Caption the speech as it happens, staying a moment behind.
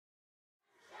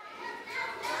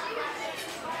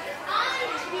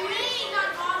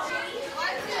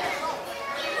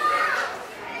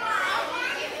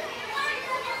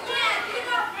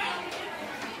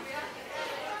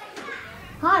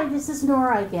this is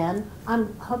Nora again. I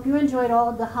hope you enjoyed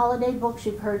all the holiday books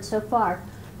you've heard so far.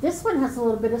 This one has a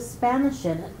little bit of Spanish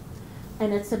in it,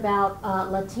 and it's about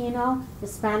Latino,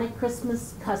 Hispanic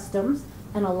Christmas customs,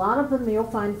 and a lot of them you'll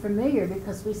find familiar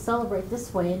because we celebrate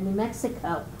this way in New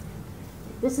Mexico.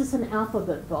 This is an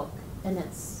alphabet book, and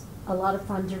it's a lot of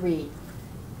fun to read.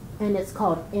 And it's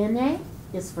called N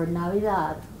is for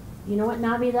Navidad. You know what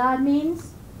Navidad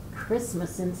means?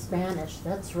 Christmas in Spanish,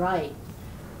 that's right.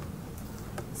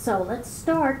 So let's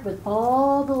start with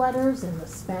all the letters in the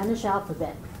Spanish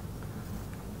alphabet.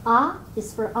 A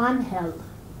is for Angel,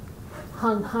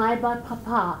 hung high by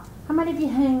Papa. How many of you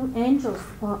hang angels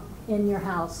in your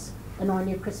house and on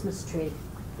your Christmas tree?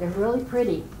 They're really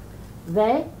pretty.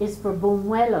 V is for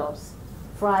Buñuelos,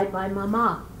 fried by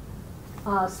Mama.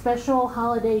 Special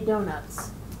holiday donuts.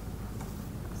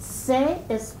 C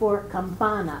is for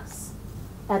campanas.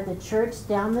 At the church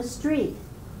down the street,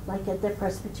 like at the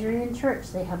Presbyterian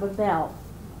church, they have a bell.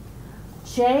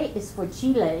 Ch is for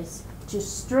chiles, to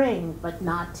string but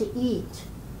not to eat.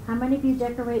 How many of you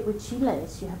decorate with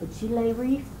chiles? You have a chile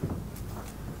wreath?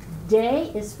 D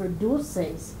is for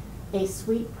dulces, a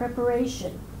sweet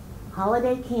preparation.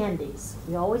 Holiday candies.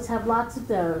 We always have lots of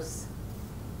those.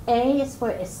 A is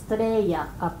for estrella,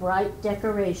 a bright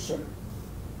decoration.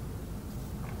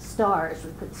 Stars,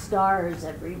 we put stars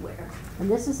everywhere. And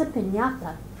this is a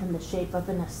piñata in the shape of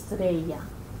an estrella.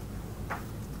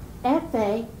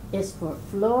 F is for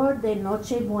flor de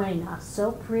nochebuena,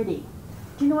 so pretty.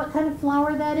 Do you know what kind of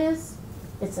flower that is?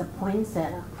 It's a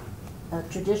poinsettia, a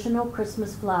traditional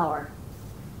Christmas flower.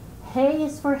 G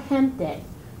is for gente,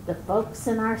 the folks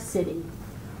in our city.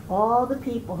 All the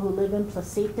people who live in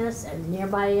Placitas and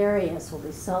nearby areas will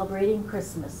be celebrating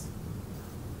Christmas.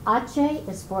 H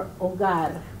is for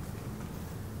hogar.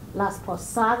 Las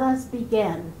posadas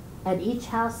begin. At each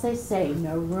house they say,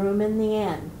 no room in the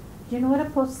inn. Do you know what a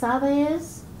posada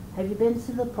is? Have you been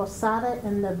to the posada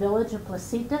in the village of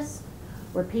Placitas,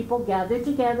 where people gather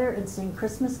together and sing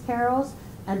Christmas carols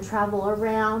and travel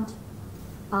around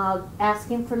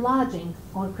asking for lodging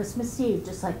on Christmas Eve,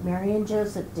 just like Mary and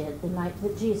Joseph did the night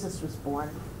that Jesus was born.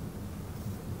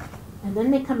 And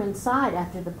then they come inside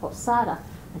after the posada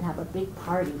and have a big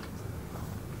party.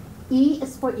 E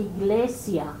is for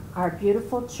iglesia, our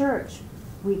beautiful church.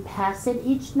 We pass it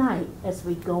each night as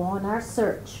we go on our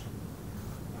search.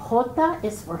 J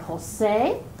is for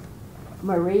Jose,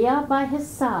 Maria by his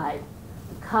side.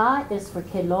 K is for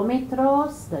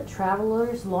kilometros, the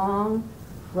traveler's long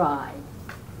ride.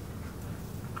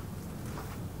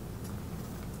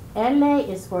 L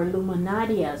is for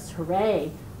luminarias,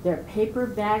 hooray. They're paper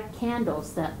bag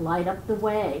candles that light up the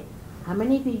way. How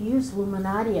many of you use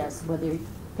luminarias, whether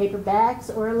paper bags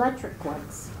or electric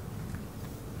ones?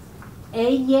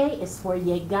 Ella is for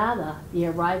llegada, the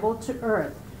arrival to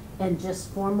earth, and just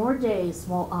 4 more days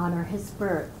will honor his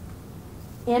birth.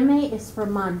 M is for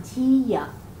mantilla,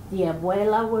 the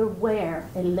abuela will wear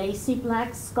a lacy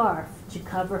black scarf to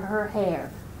cover her hair.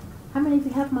 How many of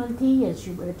you have mantillas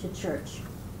you wear to church?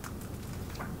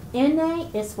 N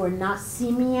is for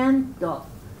nacimiento,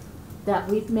 that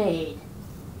we've made.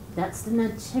 That's the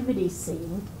nativity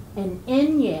scene. And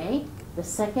Ñe, the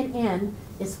second N,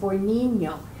 is for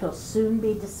niño. He'll soon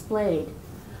be displayed.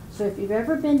 So if you've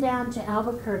ever been down to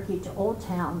Albuquerque, to Old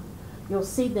Town, you'll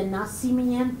see the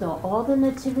nacimiento, all the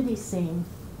nativity scene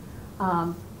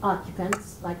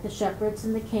occupants, like the shepherds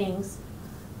and the kings.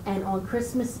 And on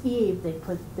Christmas Eve, they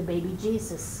put the baby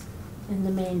Jesus in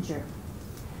the manger.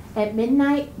 At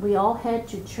midnight, we all head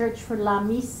to church for la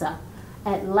misa.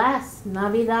 At last,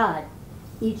 Navidad.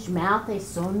 Each mouth a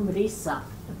sonrisa,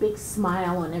 a big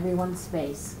smile on everyone's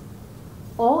face.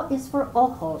 O is for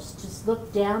ojos, just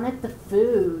look down at the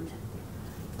food.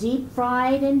 Deep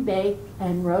fried and baked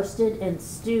and roasted and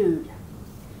stewed.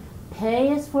 Pe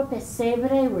is for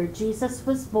pesebre, where Jesus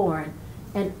was born.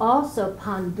 And also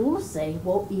pan dulce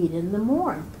we'll eat in the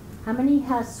morn. How many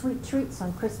has sweet treats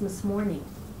on Christmas morning?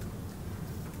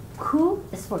 Q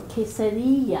is for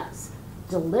quesadillas,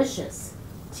 delicious.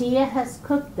 Tia has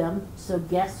cooked them, so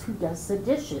guess who does the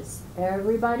dishes?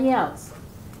 Everybody else.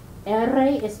 R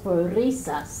is for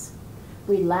risas.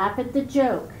 We laugh at the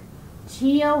joke.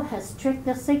 Tio has tricked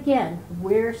us again.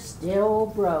 We're still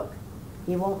broke.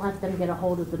 He won't let them get a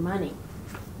hold of the money.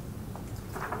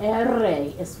 R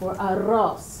is for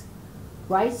arroz.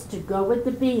 Rice to go with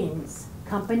the beans.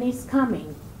 Company's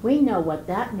coming. We know what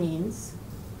that means.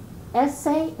 S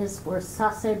is for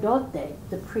sacerdote,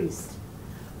 the priest,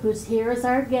 who's here as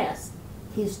our guest.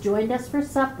 He's joined us for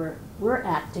supper. We're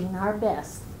acting our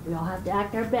best. We all have to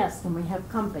act our best when we have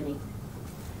company.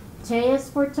 Te is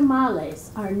for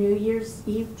tamales, our New Year's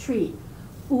Eve treat.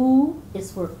 U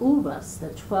is for uvas, the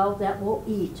 12 that we'll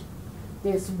eat.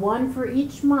 There's one for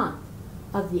each month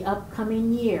of the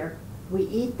upcoming year. We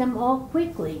eat them all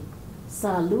quickly.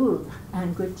 Salud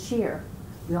and good cheer.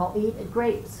 We all eat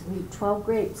grapes. We eat 12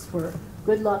 grapes for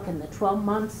good luck in the 12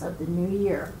 months of the new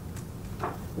year.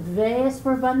 V is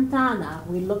for ventana.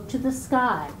 We look to the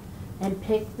sky and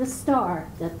pick the star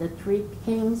that the three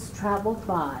kings traveled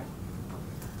by.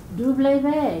 W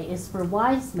is for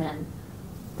wise men.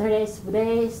 Tres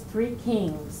reyes, three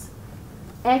kings.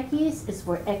 X is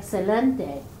for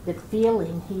excelente, the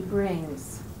feeling he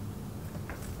brings.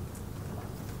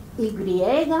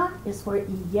 Y is for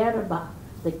hierba,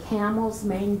 the camel's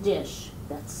main dish.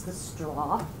 That's the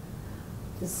straw.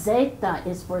 Z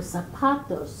is for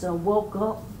zapatos, so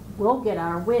we'll get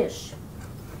our wish.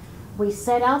 We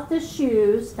set out the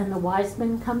shoes and the wise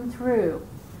men come through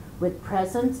with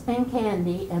presents and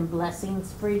candy and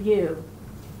blessings for you.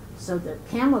 So the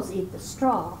camels eat the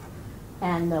straw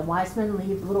and the wise men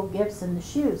leave little gifts in the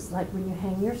shoes, like when you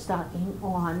hang your stocking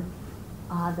on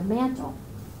the mantle.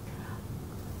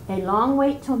 A long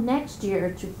wait till next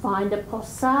year to find a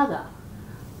posada.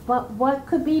 But what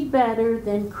could be better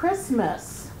than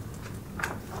Christmas?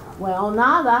 Well,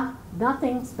 nada.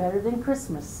 Nothing's better than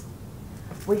Christmas.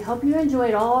 We hope you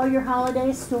enjoyed all your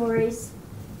holiday stories.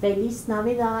 Feliz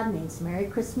Navidad means Merry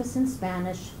Christmas in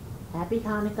Spanish. Happy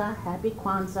Hanukkah, Happy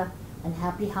Kwanzaa, and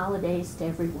Happy Holidays to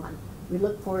everyone. We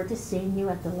look forward to seeing you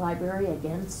at the library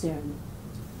again soon.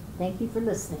 Thank you for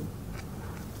listening.